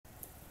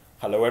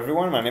Hello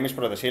everyone, my name is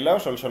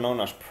Protesilaos, also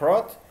known as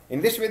Prot.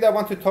 In this video I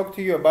want to talk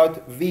to you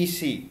about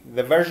VC,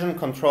 the version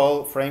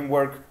control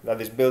framework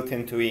that is built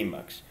into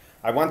Emacs.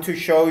 I want to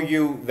show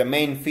you the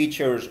main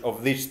features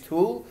of this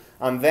tool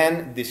and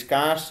then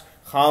discuss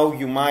how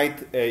you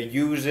might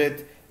use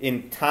it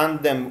in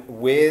tandem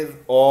with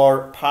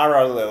or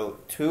parallel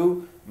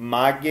to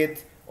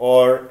Magit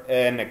or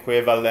an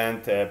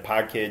equivalent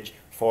package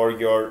for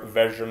your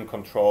version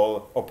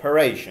control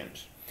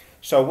operations.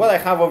 So what I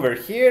have over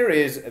here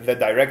is the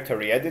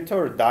directory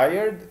editor,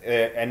 dired,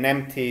 an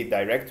empty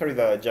directory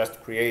that I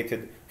just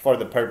created for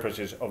the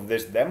purposes of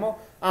this demo.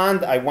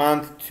 And I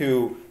want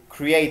to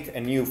create a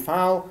new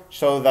file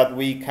so that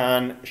we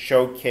can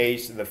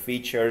showcase the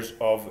features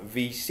of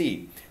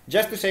VC.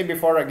 Just to say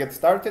before I get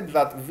started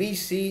that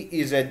VC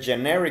is a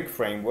generic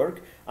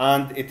framework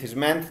and it is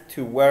meant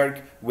to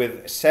work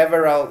with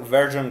several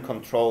version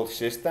control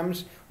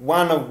systems,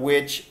 one of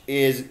which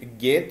is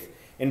Git.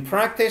 In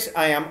practice,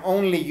 I am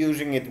only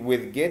using it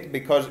with Git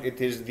because it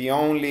is the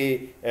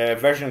only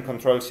version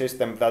control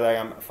system that I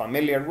am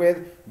familiar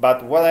with,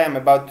 but what I am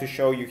about to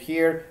show you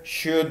here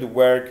should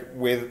work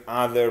with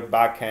other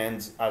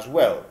backends as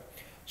well.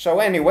 So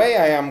anyway,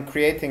 I am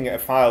creating a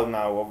file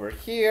now over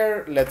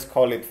here. Let's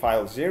call it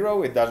file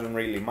 0. It doesn't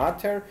really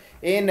matter.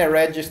 In a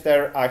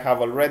register, I have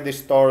already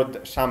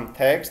stored some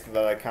text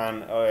that I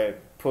can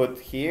put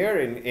here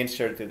and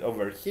insert it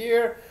over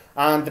here.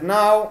 And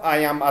now I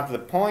am at the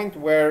point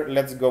where,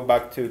 let's go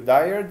back to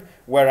dired,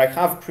 where I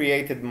have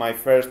created my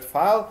first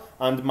file,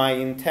 and my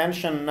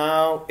intention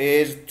now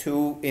is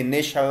to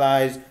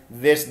initialize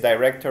this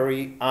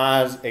directory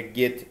as a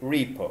Git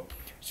repo.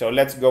 So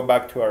let's go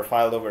back to our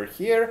file over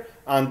here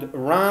and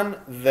run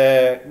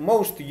the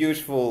most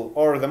useful,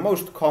 or the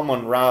most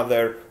common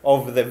rather,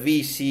 of the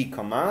VC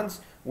commands,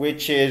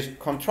 which is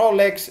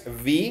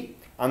Ctrl+X+V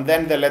and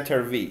then the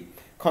letter V.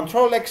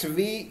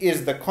 Ctrl+X+V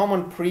is the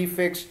common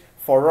prefix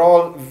for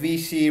all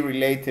VC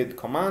related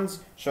commands,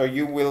 so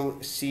you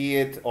will see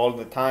it all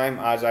the time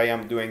as I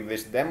am doing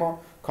this demo.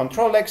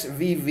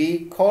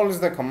 Ctrl+X+VV calls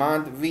the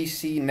command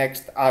VC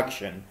next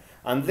action,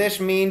 and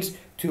this means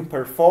to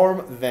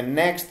perform the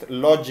next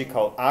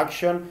logical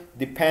action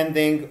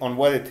depending on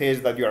what it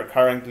is that you are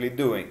currently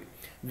doing.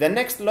 The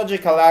next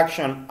logical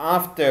action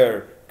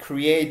after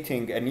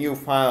creating a new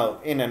file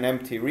in an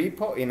empty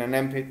repo, in an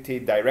empty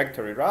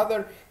directory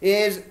rather,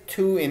 is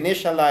to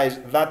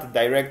initialize that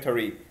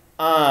directory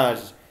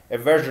as a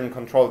version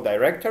control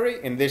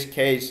directory, in this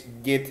case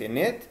git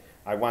init.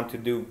 I want to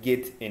do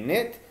git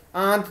init,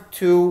 and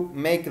to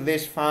make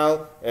this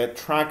file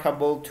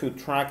trackable, to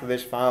track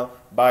this file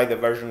by the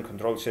version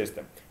control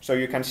system. So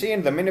you can see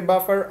in the mini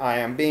buffer I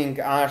am being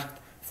asked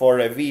for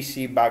a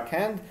VC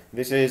backend.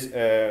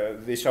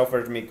 This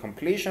offers me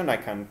completion. I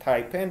can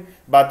type in,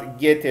 but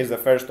git is the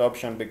first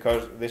option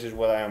because this is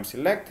what I am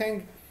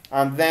selecting,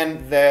 and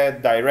then the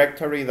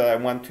directory that I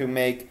want to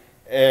make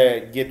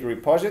Git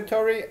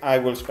repository, I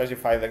will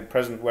specify the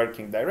present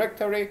working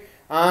directory,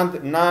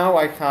 and now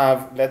I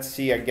have, let's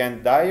see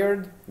again,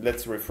 dired,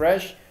 let's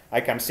refresh. I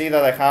can see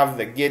that I have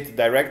the Git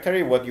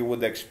directory, what you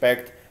would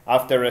expect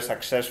after a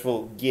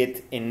successful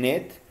Git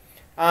init,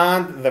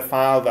 and the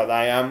file that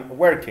I am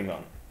working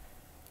on.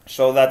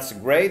 So that's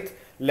great.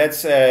 Let's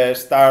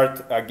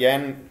start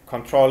again,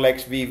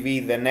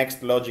 Ctrl+X+VV, the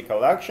next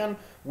logical action,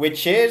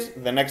 which is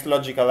the next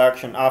logical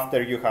action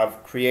after you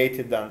have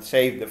created and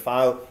saved the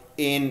file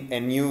in a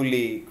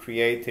newly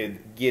created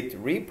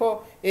Git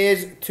repo,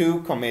 is to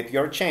commit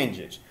your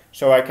changes.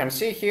 So I can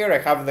see here I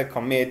have the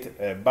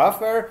commit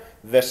buffer,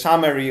 the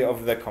summary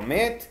of the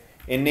commit,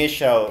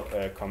 initial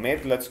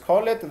commit, let's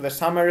call it. The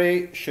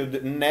summary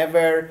should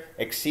never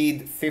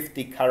exceed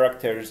 50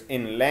 characters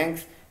in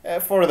length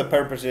for the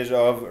purposes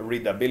of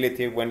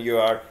readability when you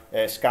are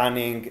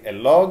scanning a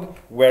log,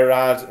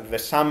 whereas the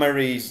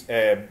summary's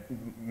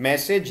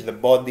message, the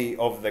body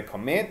of the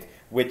commit,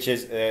 which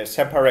is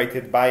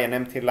separated by an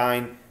empty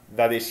line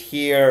that is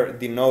here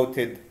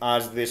denoted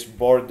as this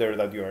border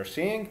that you are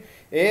seeing,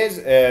 is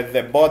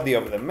the body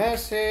of the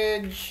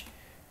message.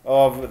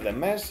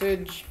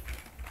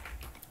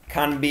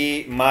 Can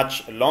be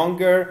much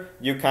longer.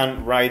 You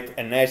can write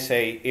an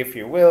essay if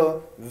you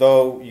will,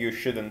 though you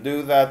shouldn't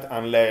do that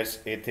unless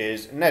it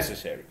is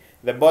necessary.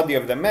 The body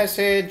of the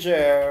message,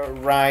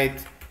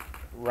 write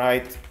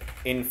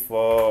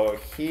info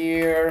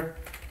here.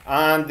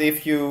 And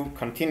if you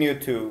continue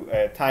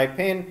to type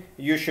in,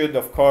 you should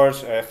of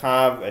course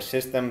have a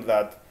system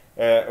that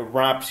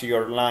wraps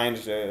your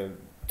lines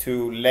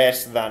to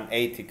less than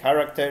 80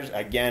 characters,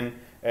 again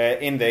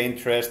in the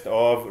interest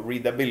of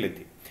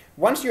readability.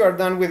 Once you are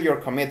done with your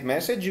commit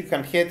message, you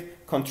can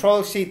hit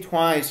Ctrl+C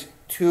twice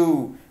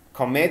to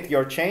commit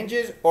your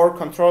changes, or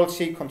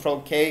Ctrl+C,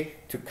 Ctrl+K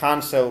to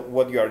cancel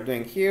what you are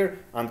doing here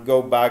and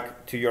go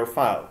back to your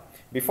file.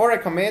 Before I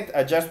commit,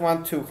 I just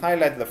want to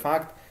highlight the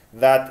fact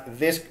that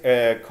this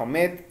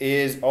commit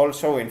is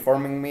also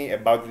informing me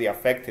about the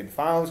affected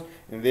files.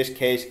 In this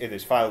case, it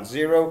is file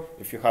 0.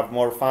 If you have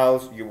more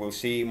files, you will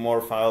see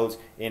more files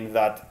in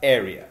that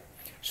area.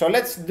 So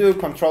let's do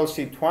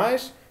Ctrl+C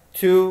twice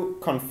to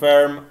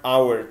confirm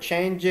our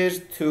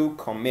changes, to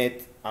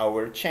commit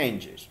our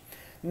changes.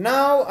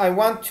 Now I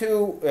want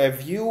to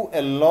view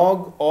a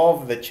log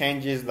of the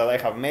changes that I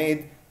have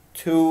made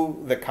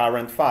to the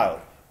current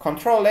file.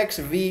 Control X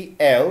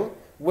VL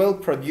will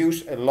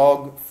produce a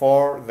log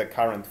for the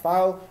current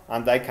file,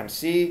 and I can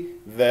see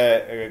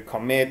the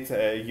commit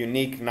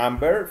unique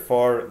number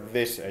for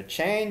this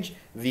change,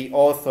 the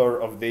author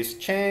of this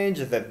change,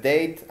 the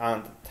date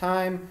and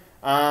time,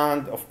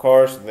 and of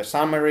course the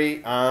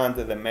summary and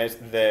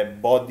the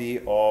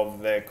body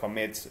of the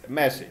commits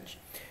message.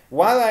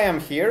 While I am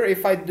here,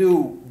 if I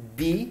do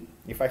D,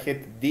 if I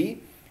hit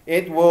D,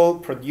 it will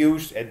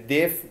produce a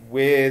diff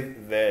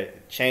with the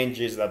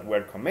changes that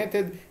were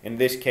committed. In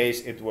this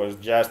case, it was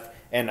just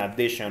an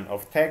addition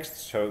of text,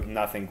 so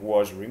nothing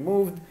was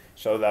removed,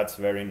 so that's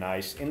very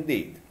nice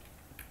indeed.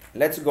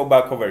 Let's go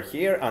back over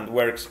here and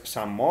work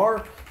some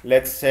more.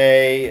 Let's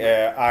say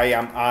I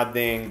am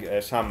adding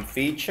some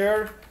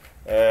feature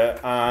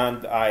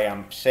and I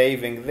am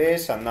saving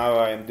this, and now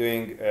I am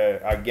doing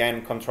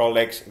again Control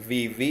X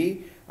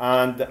VV,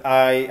 and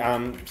I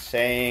am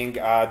saying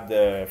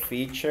add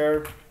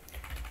feature.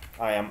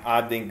 I am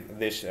adding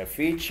this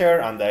feature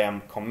and I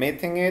am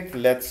committing it.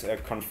 Let's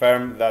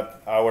confirm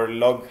that our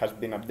log has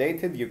been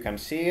updated. You can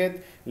see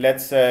it.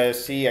 Let's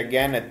see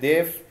again a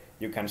diff.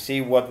 You can see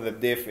what the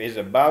diff is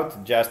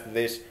about, just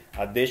this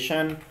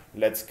addition.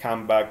 Let's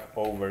come back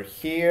over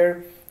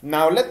here.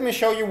 Now let me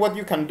show you what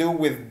you can do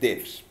with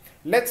diffs.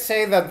 Let's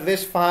say that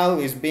this file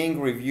is being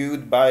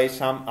reviewed by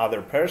some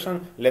other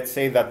person. Let's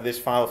say that this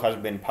file has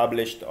been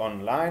published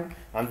online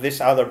and this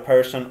other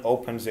person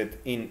opens it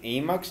in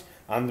Emacs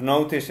and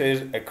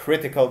notices a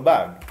critical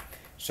bug.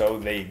 So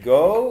they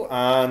go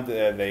and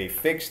they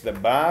fix the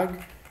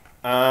bug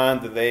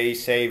and they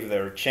save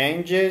their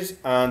changes,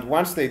 and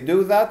once they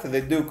do that,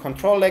 they do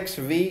Control X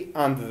V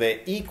and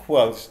the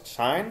equals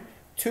sign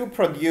to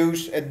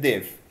produce a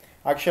diff.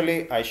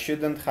 Actually, I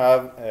shouldn't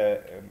have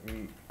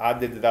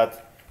added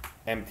that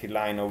empty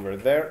line over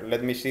there.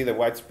 Let me see the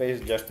white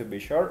space just to be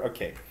sure.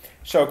 Okay,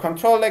 so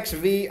Control X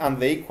V and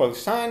the equal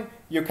sign,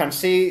 you can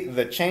see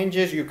the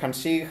changes, you can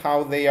see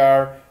how they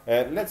are.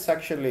 Let's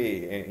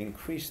actually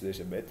increase this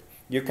a bit.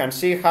 You can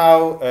see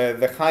how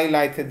the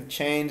highlighted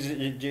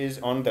changes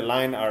on the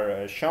line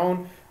are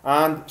shown,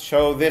 and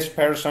so this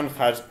person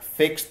has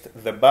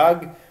fixed the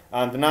bug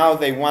and now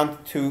they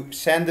want to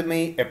send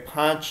me a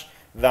patch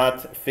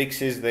that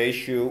fixes the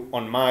issue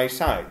on my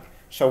side.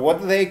 So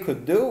what they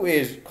could do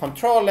is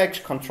Control X,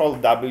 Control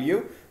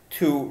W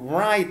to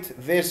write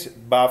this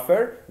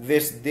buffer,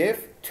 this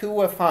diff,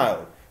 to a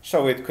file.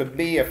 So it could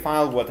be a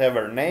file,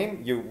 whatever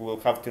name. You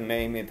will have to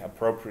name it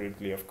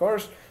appropriately, of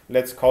course.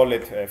 Let's call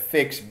it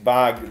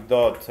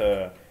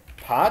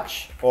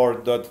fixbug.patch or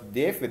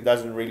 .diff. It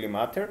doesn't really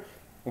matter.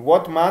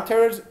 What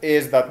matters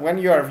is that when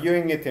you are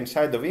viewing it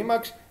inside of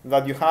Emacs,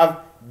 that you have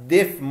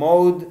diff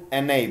mode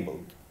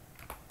enabled.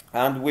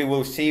 And we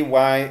will see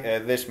why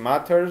this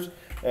matters.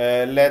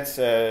 Let's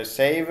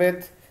save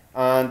it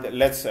and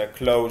let's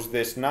close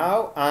this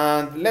now,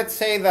 and let's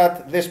say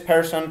that this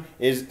person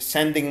is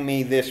sending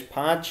me this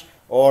patch,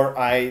 or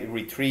I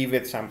retrieve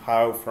it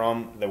somehow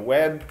from the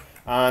web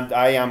and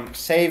I am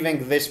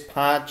saving this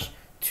patch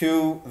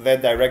to the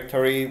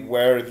directory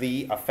where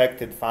the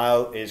affected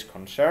file is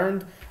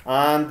concerned.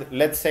 And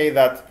let's say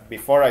that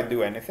before I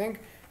do anything,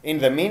 in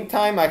the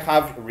meantime I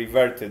have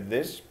reverted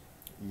this.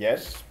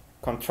 Yes,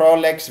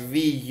 Control X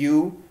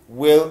VU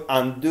will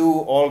undo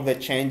all the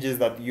changes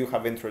that you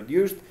have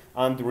introduced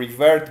and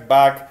revert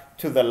back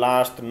to the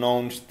last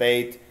known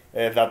state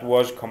that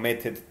was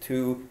committed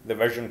to the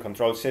version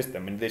control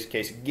system, in this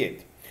case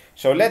Git.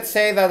 So let's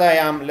say that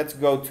let's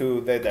go to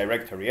the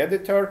directory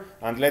editor,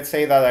 and let's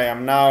say that I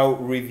am now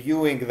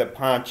reviewing the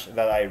patch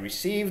that I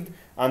received,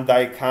 and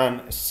I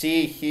can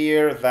see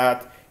here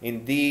that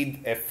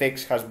indeed a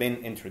fix has been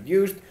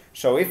introduced.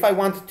 So if I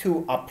want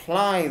to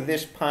apply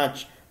this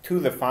patch to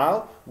the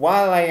file,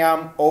 while I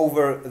am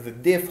over the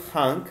diff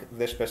hunk,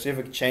 the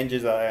specific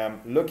changes that I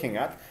am looking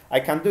at, I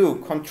can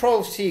do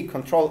Control C,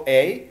 Control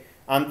A,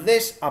 and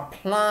this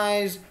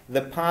applies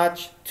the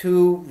patch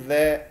to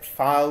the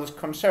files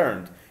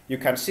concerned. You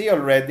can see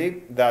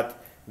already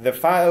that the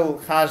file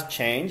has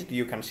changed.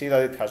 You can see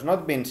that it has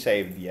not been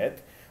saved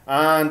yet.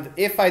 And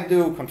if I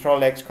do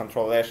Control X,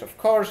 Control S, of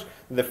course,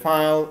 the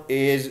file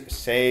is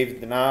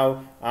saved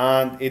now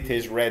and it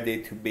is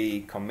ready to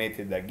be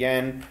committed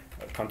again.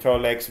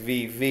 Control X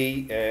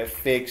VV,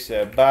 fix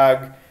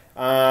bug,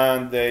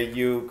 and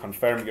you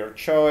confirm your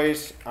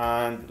choice,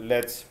 and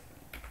let's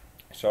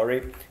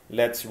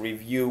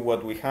review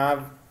what we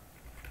have.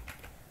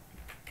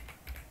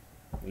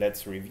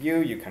 Let's review.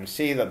 You can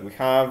see that we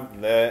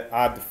have the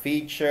add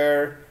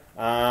feature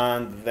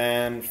and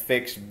then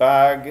fix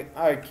bug.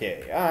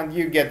 Okay, and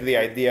you get the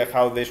idea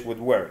how this would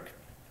work.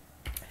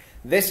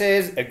 This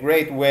is a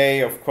great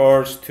way, of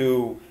course,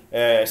 to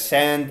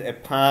send a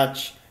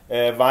patch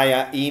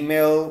via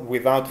email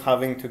without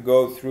having to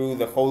go through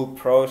the whole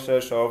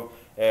process of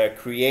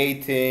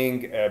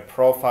creating a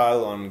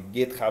profile on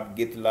GitHub,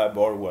 GitLab,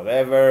 or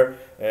whatever,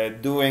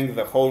 doing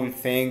the whole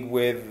thing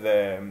with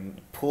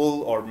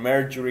pull or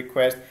merge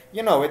request.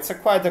 You know, it's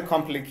quite a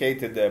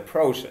complicated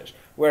process.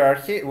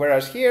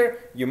 Whereas here,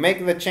 you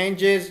make the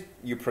changes,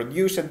 you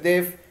produce a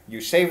diff,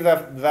 you save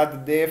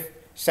that diff,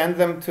 send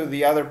them to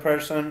the other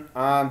person,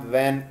 and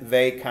then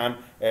they can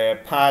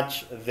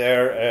patch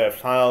their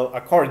file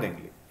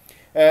accordingly.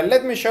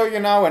 Let me show you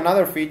now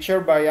another feature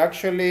by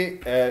actually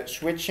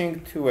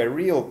switching to a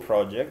real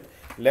project.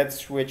 Let's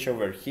switch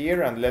over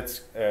here and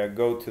let's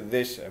go to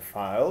this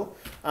file,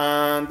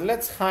 and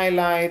let's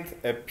highlight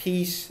a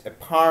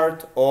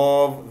part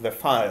of the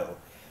file.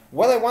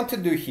 What I want to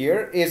do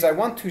here is I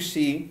want to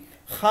see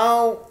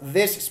how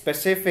this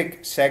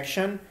specific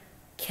section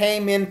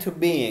came into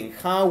being.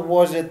 How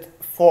was it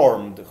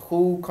formed?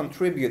 Who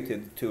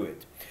contributed to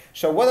it?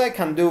 So what I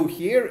can do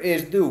here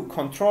is do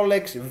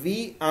Ctrl+X,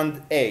 V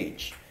and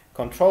H.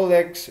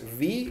 Ctrl+X,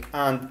 V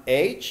and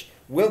H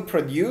will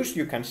produce,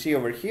 you can see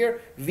over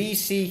here,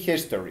 VC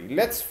history.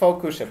 Let's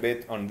focus a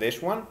bit on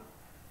this one.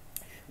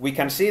 We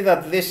can see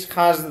that this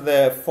has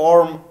the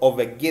form of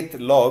a git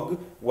log,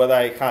 what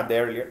I had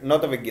earlier,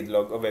 not of a git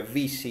log, of a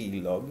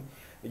VC log.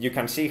 You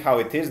can see how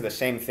it is the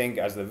same thing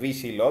as the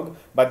VC log,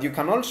 but you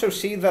can also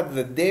see that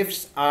the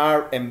diffs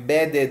are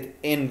embedded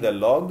in the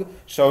log,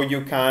 so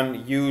you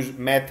can use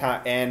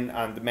meta n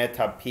and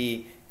meta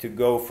p to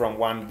go from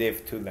one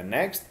diff to the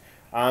next,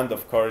 and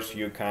of course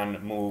you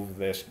can move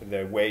this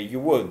the way you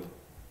would.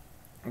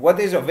 What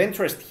is of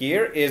interest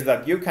here is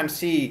that you can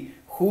see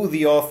who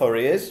the author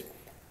is,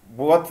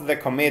 what the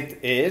commit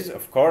is,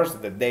 of course,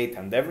 the date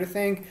and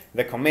everything,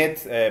 the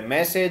commit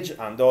message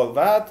and all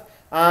that,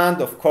 and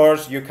of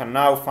course you can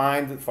now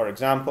find, for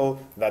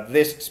example, that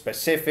this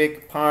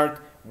specific part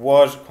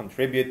was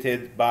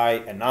contributed by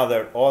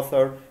another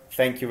author.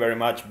 Thank you very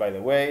much, by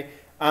the way.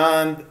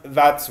 And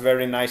that's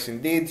very nice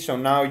indeed. So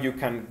now you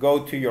can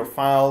go to your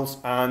files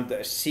and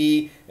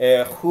see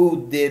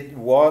who did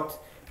what,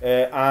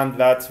 and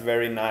that's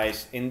very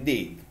nice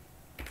indeed.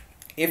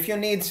 If you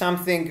need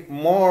something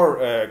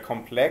more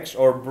complex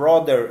or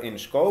broader in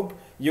scope,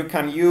 you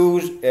can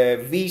use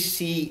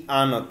VC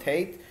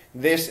annotate.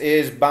 This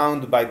is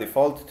bound by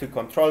default to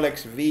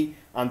Ctrl+X, V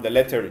and the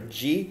letter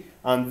G,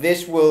 and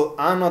this will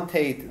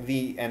annotate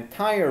the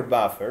entire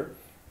buffer.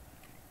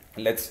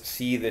 Let's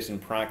see this in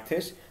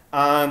practice.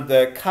 And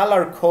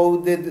color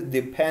coded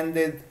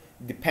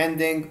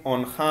depending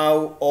on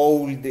how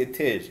old it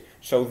is.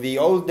 So the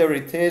older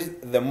it is,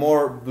 the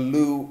more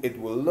blue it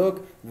will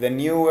look. The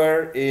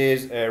newer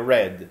is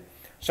red.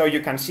 So you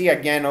can see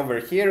again over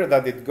here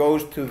that it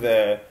goes to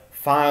the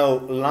file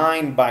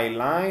line by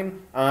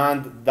line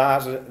and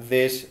does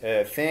this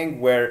thing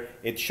where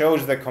it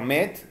shows the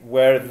commit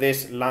where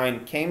this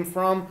line came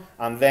from,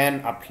 and then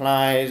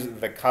applies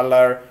the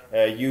color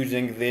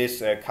using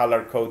this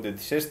color-coded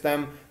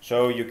system.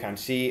 So you can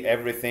see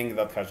everything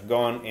that has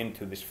gone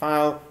into this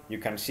file. You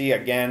can see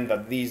again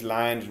that these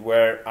lines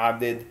were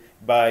added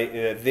by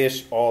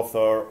this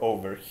author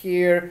over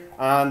here,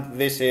 and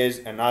this is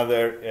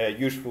another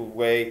useful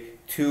way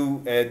to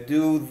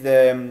do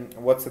the,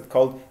 what's it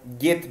called,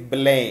 git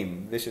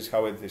blame. This is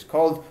how it is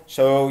called.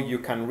 So you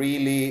can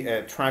really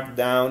track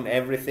down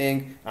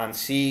everything and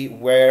see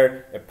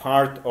where a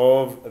part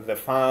of the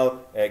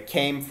file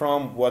came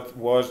from, what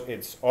was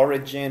its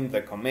origin,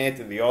 the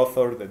commit, the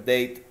author, the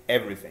date,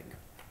 everything.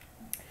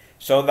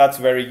 So that's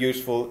very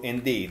useful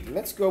indeed.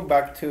 Let's go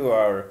back to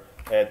our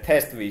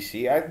test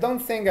VC. I don't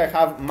think I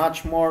have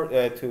much more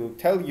to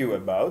tell you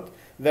about.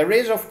 There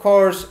is, of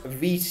course,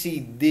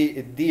 VC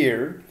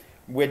dir,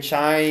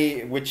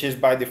 which is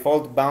by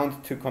default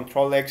bound to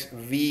Ctrl+X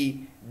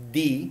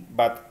VD,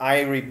 but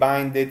I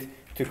rebind it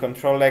to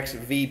Ctrl+X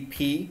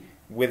VP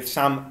with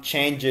some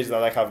changes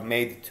that I have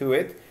made to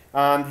it.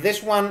 And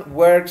this one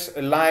works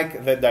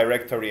like the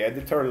directory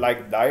editor,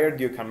 like Dired.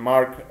 You can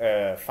mark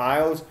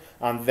files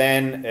and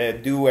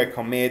then do a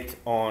commit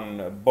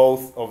on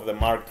both of the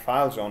marked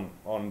files,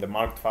 on the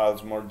marked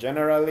files more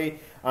generally.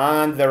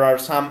 And there are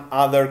some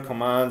other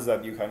commands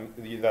that you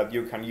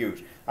can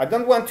use. I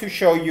don't want to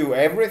show you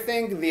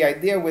everything. The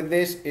idea with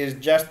this is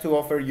just to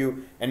offer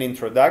you an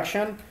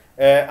introduction,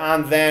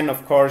 and then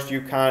of course you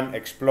can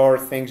explore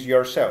things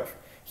yourself.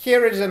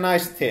 Here is a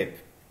nice tip.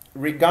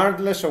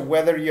 Regardless of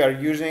whether you are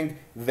using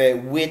the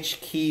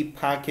which key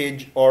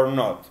package or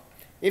not.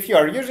 If you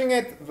are using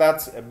it,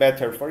 that's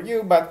better for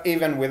you, but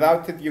even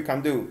without it, you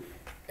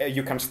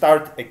can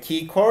start a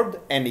key chord,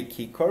 any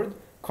key chord,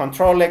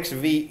 Ctrl+X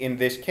V in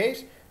this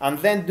case, and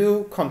then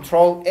do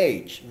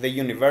Ctrl+H, the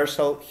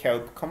universal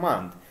help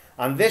command.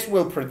 And this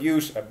will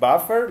produce a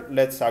buffer.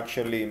 Let's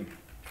actually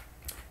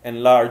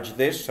enlarge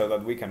this so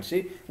that we can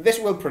see. This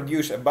will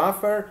produce a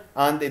buffer,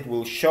 and it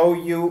will show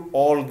you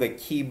all the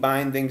key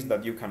bindings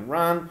that you can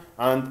run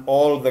and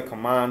all the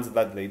commands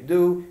that they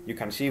do. You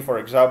can see, for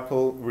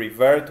example,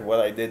 revert, what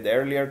I did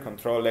earlier,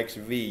 Ctrl+X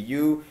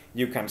VU.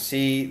 You can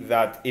see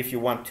that if you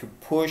want to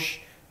push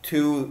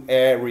to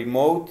a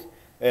remote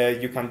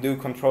you can do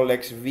Control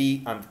X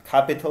V and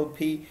capital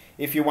P.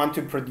 If you want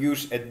to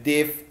produce a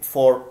diff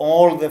for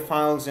all the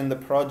files in the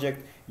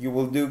project, you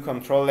will do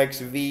Control X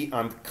V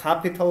and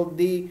capital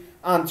D,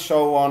 and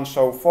so on,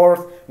 so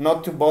forth.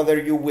 Not to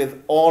bother you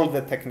with all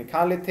the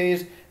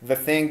technicalities. The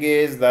thing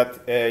is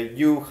that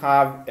you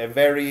have a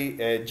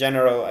very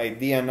general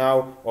idea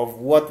now of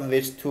what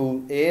this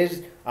tool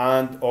is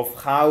and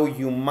of how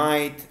you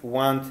might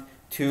want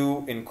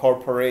to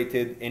incorporate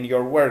it in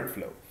your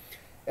workflow.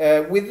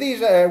 With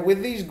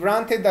these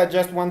granted, I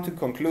just want to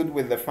conclude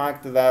with the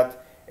fact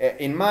that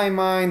in my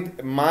mind,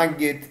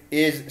 Magit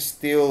is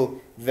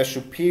still the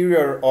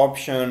superior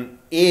option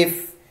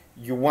if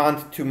you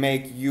want to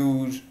make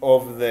use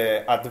of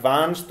the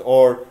advanced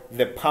or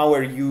the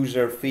power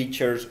user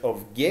features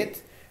of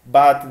Git.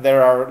 But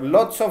there are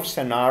lots of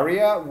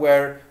scenarios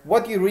where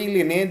what you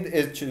really need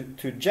is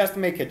to just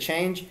make a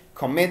change,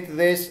 commit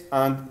this,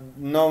 and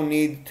no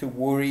need to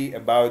worry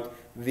about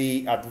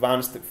the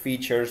advanced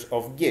features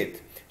of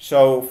Git.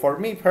 So for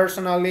me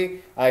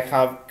personally, I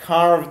have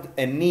carved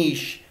a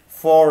niche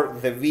for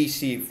the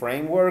VC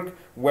framework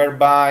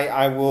whereby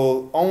I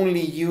will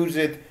only use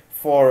it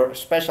for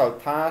special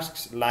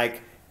tasks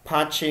like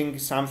patching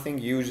something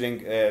using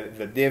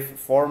the diff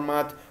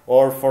format,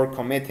 or for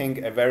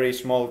committing a very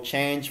small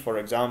change, for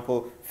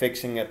example,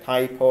 fixing a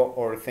typo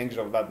or things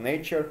of that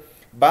nature.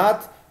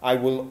 But I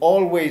will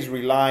always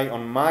rely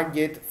on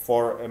Magit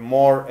for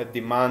more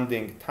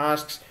demanding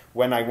tasks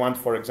when I want,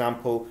 for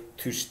example,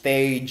 to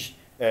stage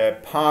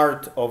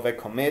part of a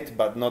commit,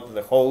 but not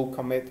the whole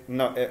commit,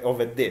 of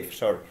a diff,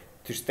 sorry.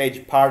 To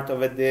stage part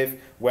of a diff,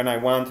 when I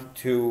want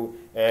to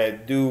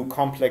do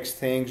complex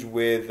things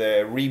with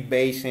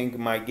rebasing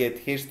my Git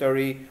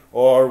history,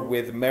 or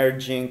with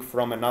merging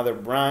from another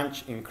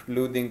branch,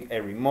 including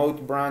a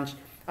remote branch,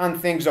 and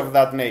things of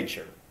that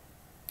nature.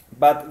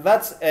 But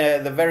that's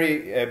the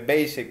very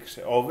basics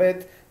of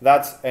it.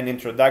 That's an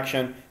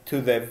introduction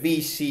to the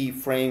VC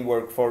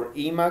framework for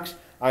Emacs.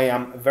 I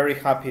am very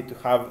happy to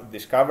have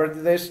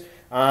discovered this,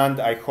 and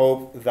I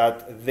hope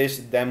that this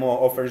demo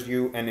offers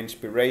you an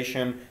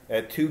inspiration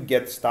to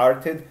get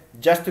started.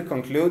 Just to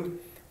conclude,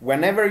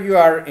 whenever you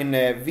are in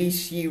a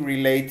VC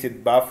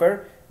related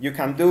buffer, you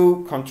can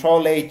do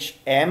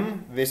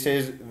Control-H-M, this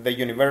is the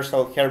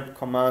universal help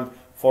command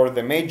for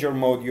the major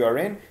mode you are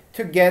in,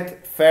 to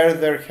get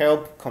further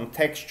help,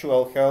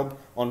 contextual help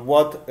on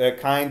what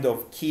kind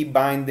of key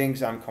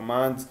bindings and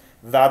commands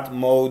that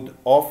mode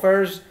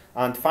offers.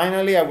 And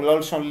finally, I will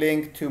also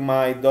link to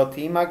my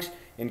 .emacs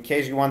in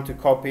case you want to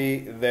copy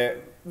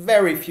the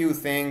very few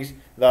things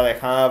that I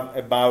have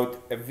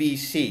about a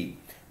VC.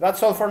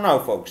 That's all for now,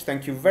 folks.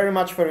 Thank you very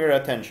much for your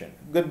attention.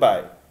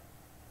 Goodbye.